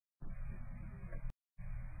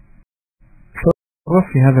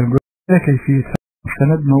في هذا الجزء إلى كيفية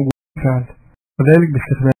مستند موجود بالفعل، وذلك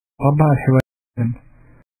باستخدام مربع الحواري،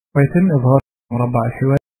 ويتم إظهار مربع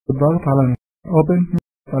الحواري بالضغط على Open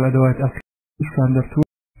والأدوات Standard Tool،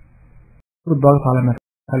 بالضغط على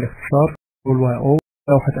مفاتيح الاختصار والYO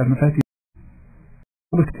لوحة المفاتيح،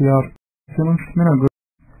 وباختيار Documents من الجزء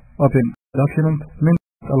Open Document من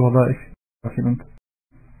الوظائف Document،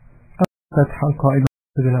 فتح القائمة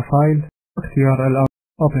بلا فايل واختيار الأمر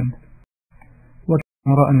Open.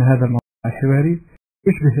 ونرى أن هذا المربع الحواري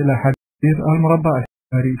يشبه إلى حد كبير المربع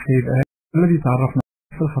الحواري Save As الذي تعرفنا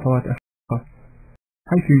في الخطوات السابقة،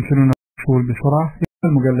 حيث يمكننا الوصول بسرعة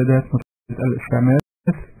إلى المجلدات متعددة الاستعمال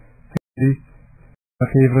مثل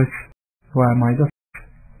Favorites وMy Docs.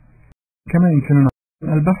 كما يمكننا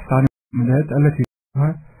البحث عن المجلدات التي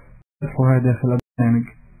فتحها داخل البرنامج،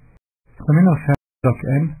 فمن الخيار Doc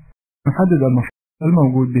In نحدد المصدر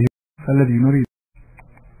الموجود به الذي نريد،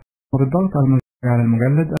 وبالضغط على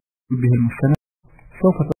المجلد الموجود به المستند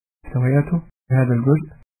سوف تظهر محتوياته في هذا الجزء،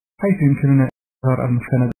 حيث يمكننا إظهار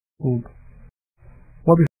المستند المطلوب،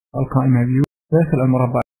 وباختيار القائمة View داخل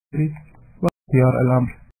المربع الحواري واختيار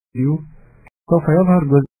الأمر View سوف يظهر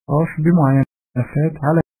جزء خاص بمعاينة الملفات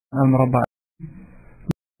على المربع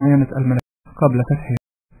معاينة الملفات قبل فتحها.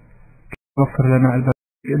 يوفر لنا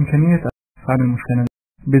البرنامج إمكانية البحث عن المستند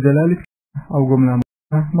بدلالة أو جملة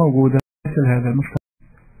موجودة مثل هذا المستند،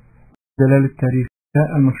 دلالة تاريخ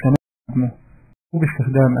المستند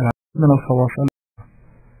وباستخدام العديد من الخواص.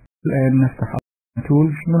 الآن نفتح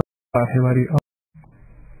تولز من المربع الحواري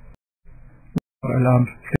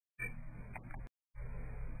الأمر.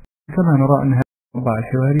 كما نرى أن هذا المربع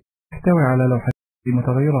الحواري يحتوي على لوحة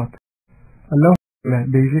متغيرات. اللوحة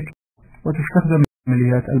الأولى بيزك وتستخدم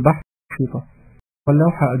عمليات البحث البسيطة،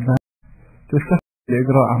 واللوحة أدفانس تستخدم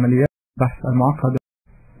لإجراء عمليات البحث المعقدة.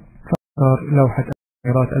 فاختار لوحة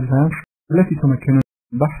المتغيرات أدفانس التي تمكننا من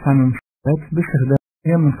البحث عن المستندات باستخدام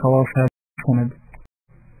أي من خواص هذا المستند.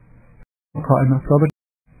 قائمة Property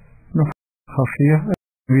نحدد خاصية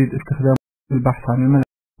نريد استخدامها للبحث عن الملف،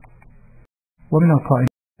 ومن القائمة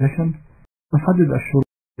Session نحدد الشروط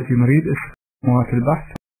التي نريد استخدامها في البحث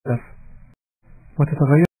عن الملف،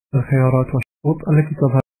 وتتغير الخيارات والشروط التي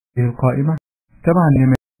تظهر في القائمة تبعا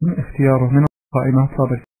لما يتم اختياره من القائمة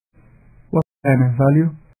Property. وقائمة Value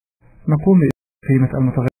نقوم بقيمة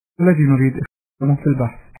المتغير الذي نريد استخدامه في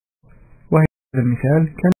البحث، وهي على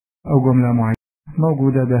المثال كلمة أو جملة معينة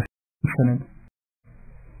موجودة داخل المستند.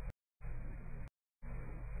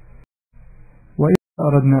 وإذا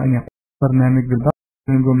أردنا أن يقوم البرنامج بالبحث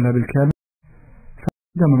عن الجملة بالكامل،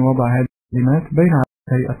 فلابد من وضع هذه الكلمات بين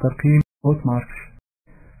علامتي الترقيم Bookmarks،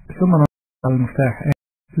 ثم نضغط على المفتاح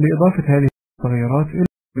لإضافة هذه التغييرات إلى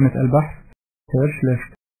قائمة البحث Search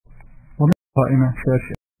List. ومن قائمة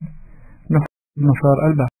Search نحدد مسار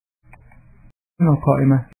البحث، من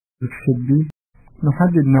القائمة Should Be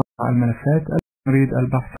نحدد نوع الملفات التي نريد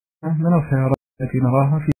البحث عنها من الخيارات التي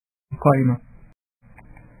نراها في القائمة،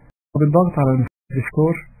 وبالضغط على المفتاح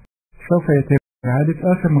Restore سوف يتم إعادة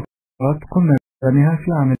آخر متغيرات قمنا باستخدامها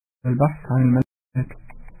في عملية البحث عن الملفات.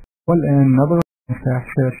 والآن نضغط على مفتاح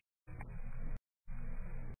Search،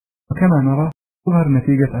 وكما نرى تظهر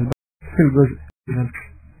نتيجة البحث في الجزء Results.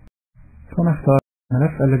 فنختار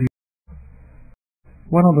الملف الذي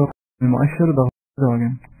ونضغط المؤشر ضغط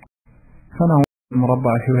زوجا، فنعود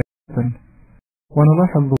المربع الحواري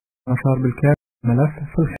ونلاحظ ظهور المسار بالكامل الملف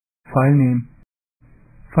في File Name،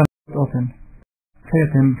 فنضغط Open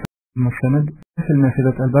فيتم فتح المستند مثل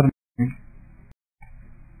نافذة البرمجة.